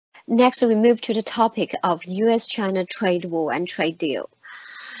Next, we move to the topic of U.S.-China trade war and trade deal.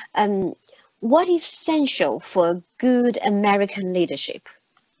 What is essential for good American leadership?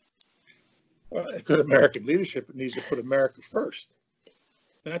 Well, good American leadership needs to put America first,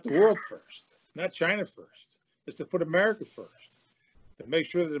 not the world first, not China first. It's to put America first, to make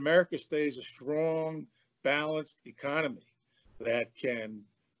sure that America stays a strong, balanced economy that can,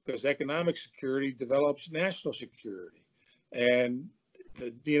 because economic security develops national security. And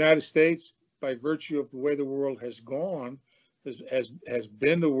the United States, by virtue of the way the world has gone, has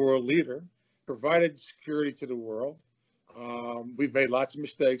been the world leader, provided security to the world. We've made lots of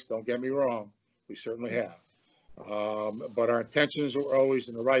mistakes, don't get me wrong. We certainly have. But our intentions were always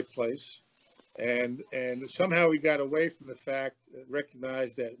in the right place. And somehow we got away from the fact,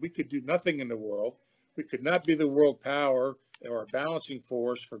 recognized that we could do nothing in the world. We could not be the world power or a balancing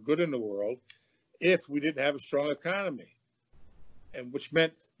force for good in the world if we didn't have a strong economy, and which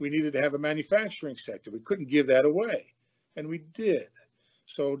meant we needed to have a manufacturing sector. We couldn't give that away, and we did.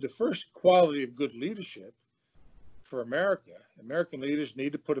 So the first quality of good leadership for America, American leaders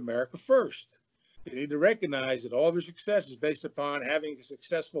need to put America first. They need to recognize that all their success is based upon having a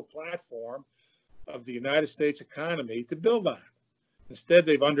successful platform of the United States economy to build on. Instead,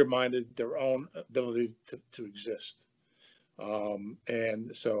 they've undermined their own ability to exist.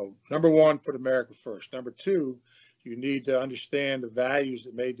 And so, number one, put America first. Number two, you need to understand the values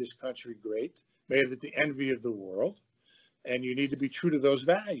that made this country great, made it the envy of the world, and you need to be true to those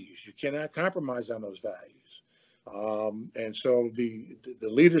values. You cannot compromise on those values. And so the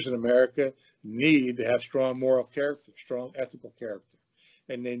leaders in America need to have strong moral character, strong ethical character,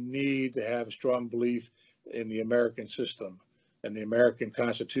 and they need to have a strong belief in the American system and the American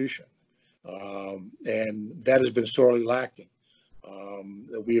Constitution. And that has been sorely lacking.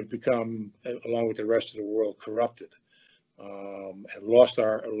 We have become, along with the rest of the world, corrupted and lost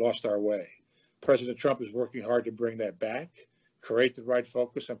our way. President Trump is working hard to bring that back, create the right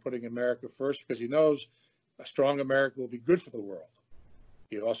focus on putting America first, because he knows a strong America will be good for the world.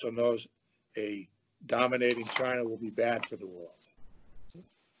 He also knows a dominating China will be bad for the world.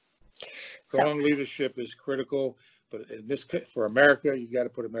 Strong leadership is critical, but in this, for America, you got to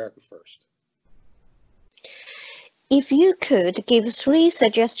put America first. If you could give 3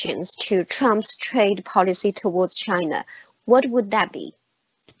 suggestions to Trump's trade policy towards China, what would that be?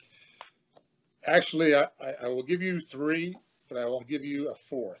 Actually, I will give you 3, but I will give you a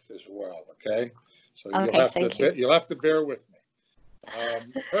 4th as well, okay? So you'll have to bear with me.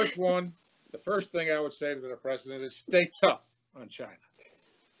 The first thing I would say to the president is stay tough on China.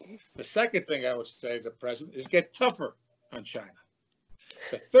 The second thing I would say to the president is get tougher on China.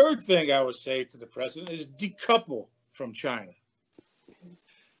 The third thing I would say to the president is decouple from China.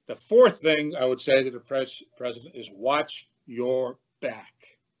 The fourth thing I would say to the president is watch your back.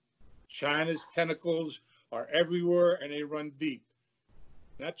 China's tentacles are everywhere and they run deep,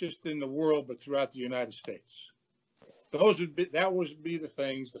 not just in the world, but throughout the United States. That would be the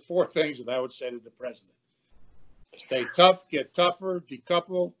 4 things that I would say to the president. Stay tough, get tougher,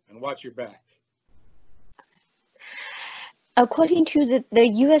 decouple, and watch your back. According to the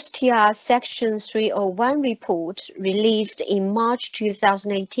USTR Section 301 report released in March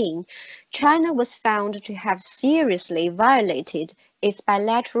 2018, China was found to have seriously violated its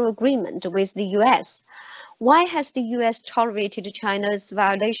bilateral agreement with the US. Why has the US tolerated China's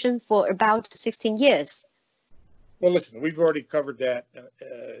violation for about 16 years? Well, listen, we've already covered that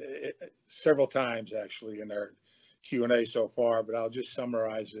several times, actually, in our Q&A so far, but I'll just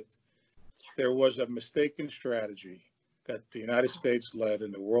summarize it. There was a mistaken strategy that the United States led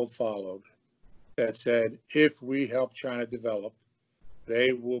and the world followed that said, if we help China develop,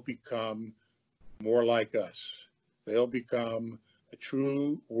 they will become more like us. They'll become a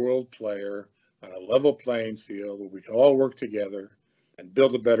true world player on a level playing field where we can all work together and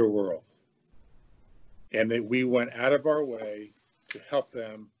build a better world. And that we went out of our way to help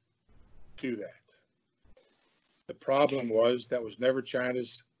them do that. The problem was that was never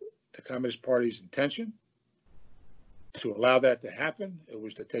the Communist Party's intention to allow that to happen. It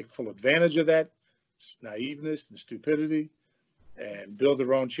was to take full advantage of that naiveness and stupidity and build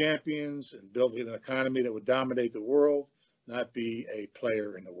their own champions and build an economy that would dominate the world, not be a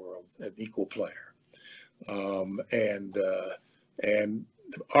player in the world, an equal player. And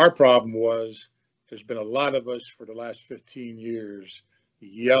our problem was there's been a lot of us for the last 15 years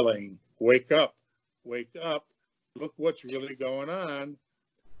yelling, wake up, look what's really going on.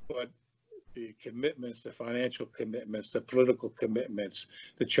 But the commitments, the financial commitments, the political commitments,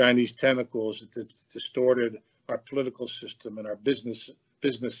 the Chinese tentacles that distorted our political system and our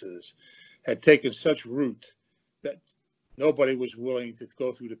businesses had taken such root that Nobody was willing to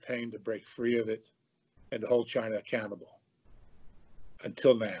go through the pain to break free of it and to hold China accountable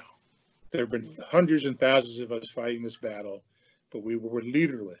until now. There have been hundreds and thousands of us fighting this battle, but we were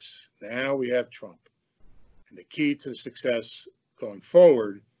leaderless. Now we have Trump. And the key to success going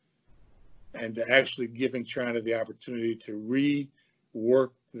forward and to actually giving China the opportunity to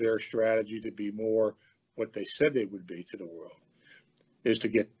rework their strategy to be more what they said they would be to the world is to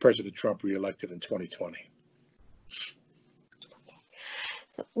get President Trump reelected in 2020.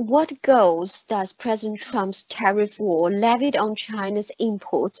 What goals does President Trump's tariff war levied on China's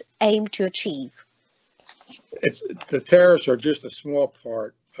imports aim to achieve? The tariffs are just a small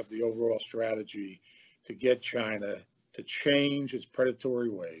part of the overall strategy to get China to change its predatory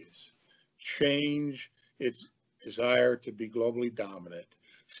ways, change its desire to be globally dominant,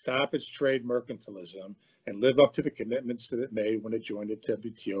 stop its trade mercantilism, and live up to the commitments that it made when it joined the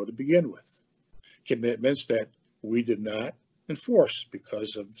WTO to begin with. Commitments that we did not enforce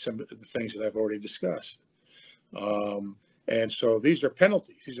because of some of the things that I've already discussed. And so these are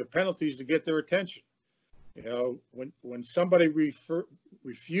penalties. These are penalties to get their attention. You know, when somebody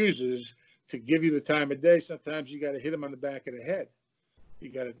refuses to give you the time of day, sometimes you got to hit them on the back of the head.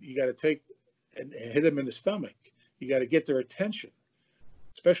 You got to take and hit them in the stomach. You got to get their attention,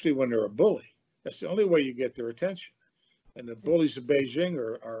 especially when they're a bully. That's the only way you get their attention. And the bullies of Beijing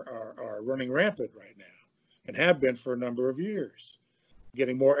are running rampant right now and have been for a number of years,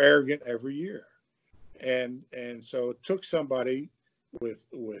 getting more arrogant every year. And so it took somebody with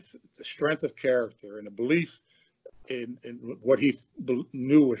the strength of character and a belief in what he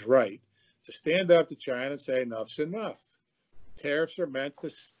knew was right to stand up to China and say enough's enough. Tariffs are meant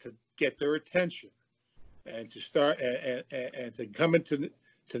to get their attention and to start and to come into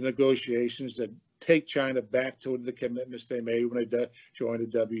negotiations that take China back to the commitments they made when they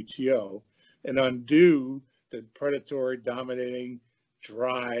joined the WTO and undo the predatory dominating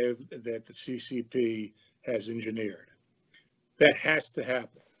drive that the CCP has engineered. That has to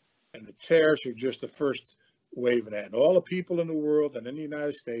happen. And the tariffs are just the first wave of that. And all the people in the world and in the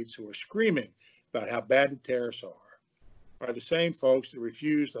United States who are screaming about how bad the tariffs are the same folks that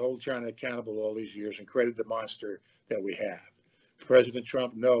refused to hold China accountable all these years and created the monster that we have. President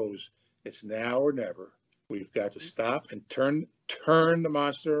Trump knows it's now or never. We've got to stop and turn the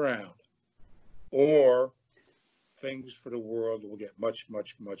monster around, or things for the world will get much,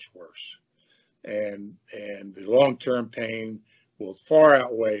 much, much worse. And the long-term pain will far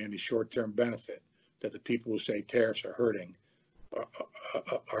outweigh any short-term benefit that the people who say tariffs are hurting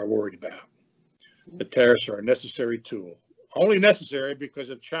are worried about. The tariffs are a necessary tool, only necessary because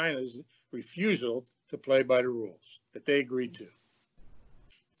of China's refusal to play by the rules that they agreed to.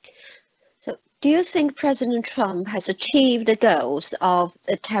 So, do you think President Trump has achieved the goals of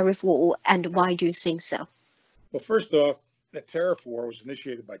the tariff war, and why do you think so? Well, first off, the tariff war was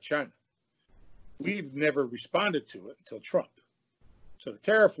initiated by China. We've never responded to it until Trump. So the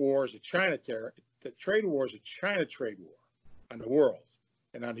tariff war is a China tariff. The trade war is a China trade war on the world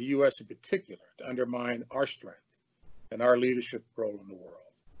and on the U.S. in particular to undermine our strength and our leadership role in the world.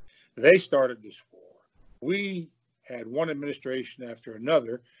 They started this war. We had one administration after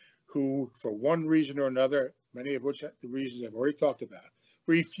another who, for one reason or another, many of which the reasons I've already talked about,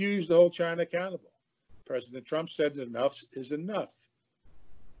 refused to hold China accountable. President Trump said that enough is enough.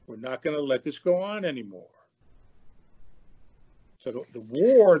 We're not going to let this go on anymore. So the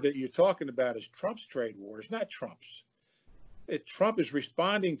war that you're talking about is Trump's trade war. It's not Trump's. Trump is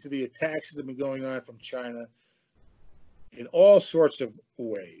responding to the attacks that have been going on from China in all sorts of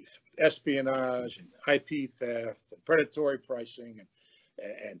ways, espionage and IP theft and predatory pricing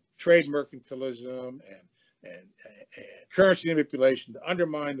and trade mercantilism and currency manipulation to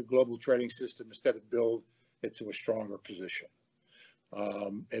undermine the global trading system instead of build it to a stronger position.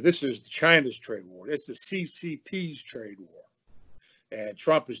 And this is China's trade war. It's the CCP's trade war. And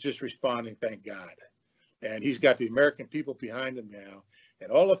Trump is just responding, thank God. And he's got the American people behind him now.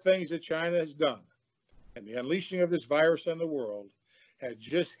 And all the things that China has done and the unleashing of this virus on the world has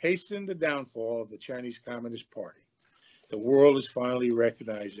just hastened the downfall of the Chinese Communist Party. The world is finally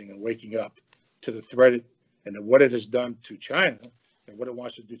recognizing and waking up to the threat and what it has done to China and what it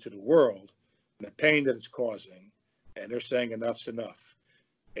wants to do to the world and the pain that it's causing. And they're saying enough's enough.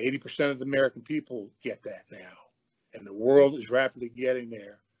 80% of the American people get that now. And the world is rapidly getting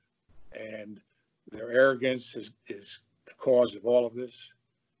there. And their arrogance is the cause of all of this.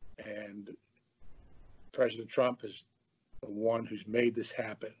 And President Trump is the one who's made this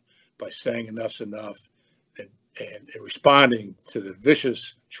happen by saying enough's enough and responding to the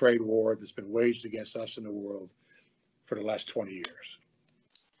vicious trade war that's been waged against us in the world for the last 20 years.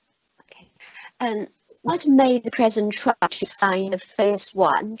 Okay. And What made President Trump to sign the Phase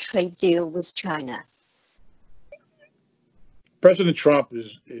 1 trade deal with China? President Trump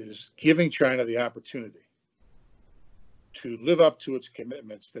is giving China the opportunity to live up to its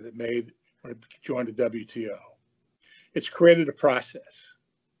commitments that it made when it joined the WTO. It's created a process.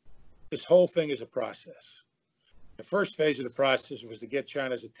 This whole thing is a process. The first phase of the process was to get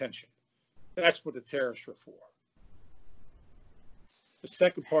China's attention. That's what the tariffs were for. The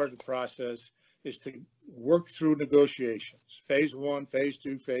second part of the process is to work through negotiations, Phase 1, Phase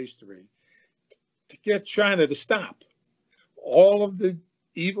 2, Phase 3, to get China to stop all of the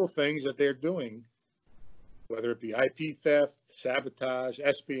evil things that they're doing, whether it be IP theft, sabotage,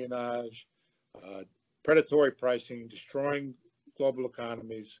 espionage, predatory pricing, destroying global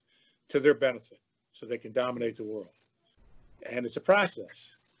economies to their benefit so they can dominate the world. And it's a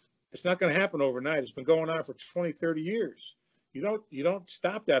process. It's not going to happen overnight. It's been going on for 20, 30 years. You don't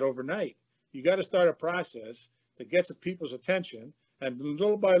stop that overnight. You got to start a process that gets the people's attention and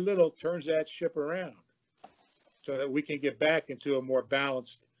little by little turns that ship around so that we can get back into a more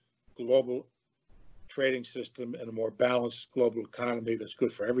balanced global trading system and a more balanced global economy that's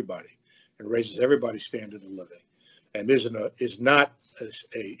good for everybody and raises everybody's standard of living. And is not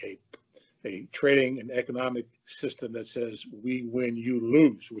a trading and economic system that says we win, you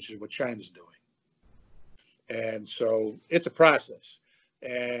lose, which is what China's doing. And so it's a process.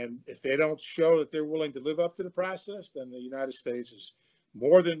 And if they don't show that they're willing to live up to the process, then the United States is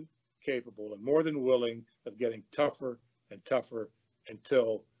more than capable and more than willing of getting tougher and tougher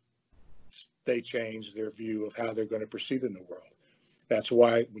until they change their view of how they're going to proceed in the world. That's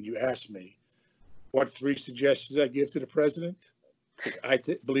why when you ask me what 3 suggestions I give to the president, because I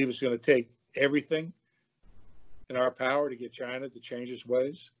believe it's going to take everything in our power to get China to change its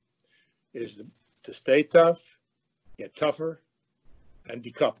ways, is to stay tough, get tougher, and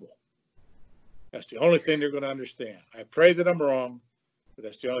decouple. That's the only thing they're going to understand. I pray that I'm wrong, but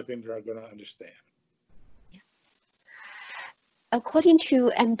that's the only thing they're going to understand. According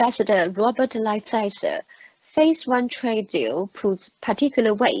to Ambassador Robert Lighthizer, Phase 1 trade deal puts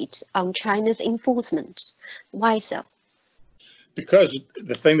particular weight on China's enforcement. Why so? Because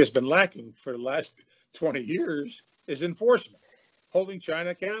the thing that's been lacking for the last 20 years is enforcement, holding China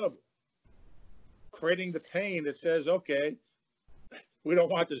accountable, creating the pain that says, okay, we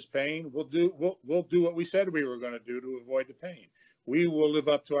don't want this pain. We'll do what we said we were going to do to avoid the pain. We will live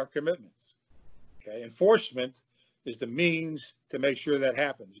up to our commitments. Okay, enforcement is the means to make sure that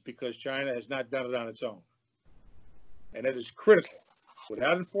happens because China has not done it on its own. And it is critical.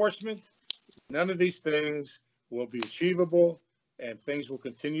 Without enforcement, none of these things will be achievable and things will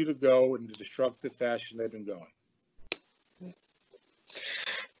continue to go in the destructive fashion they've been going.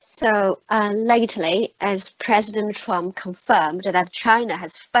 So lately, as President Trump confirmed that China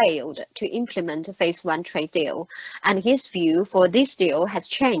has failed to implement a Phase 1 trade deal, and his view for this deal has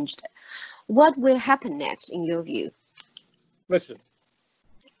changed, what will happen next in your view? Listen,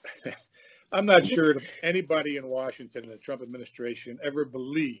 I'm not sure that anybody in Washington in the Trump administration ever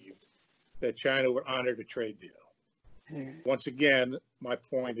believed that China would honor the trade deal. Once again, my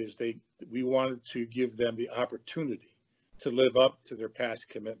point is we wanted to give them the opportunity to live up to their past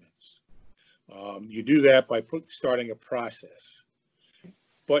commitments. You do that by starting a process,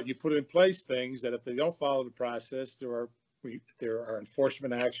 but you put in place things that if they don't follow the process, there are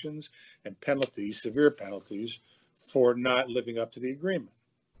enforcement actions and penalties, severe penalties, for not living up to the agreement.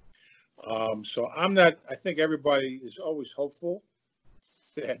 So I think everybody is always hopeful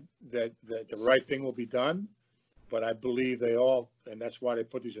that the right thing will be done. But I believe they all, and that's why they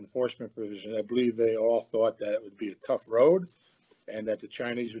put these enforcement provisions, I believe they all thought that it would be a tough road and that the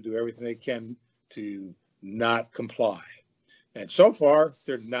Chinese would do everything they can to not comply. And so far,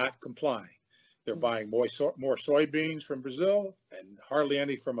 they're not complying. They're buying more soybeans from Brazil and hardly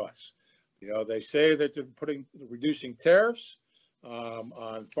any from us. You know, they say that they're reducing tariffs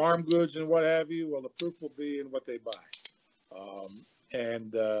on farm goods and what have you. Well, the proof will be in what they buy.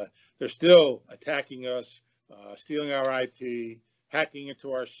 And they're still attacking us. Stealing our IP, hacking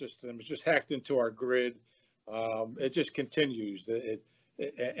into our systems, just hacked into our grid. It just continues.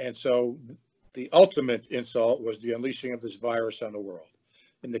 And so the ultimate insult was the unleashing of this virus on the world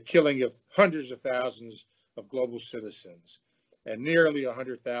and the killing of hundreds of thousands of global citizens and nearly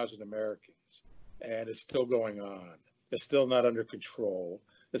 100,000 Americans. And it's still going on. It's still not under control.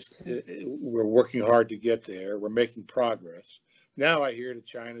 We're working hard to get there. We're making progress. Now I hear that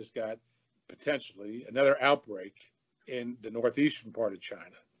China's got potentially another outbreak in the northeastern part of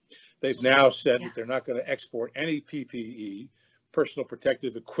China. They've now said that they're not going to export any PPE, personal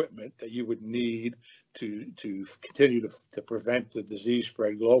protective equipment that you would need to continue to prevent the disease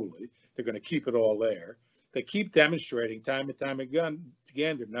spread globally. they're going to keep it all there. They keep demonstrating time and time again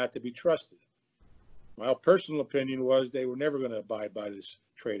they're not to be trusted. My personal opinion was they were never going to abide by this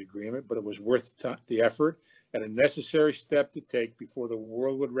trade agreement, but it was worth the effort and a necessary step to take before the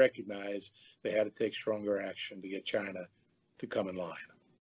world would recognize they had to take stronger action to get China to come in line.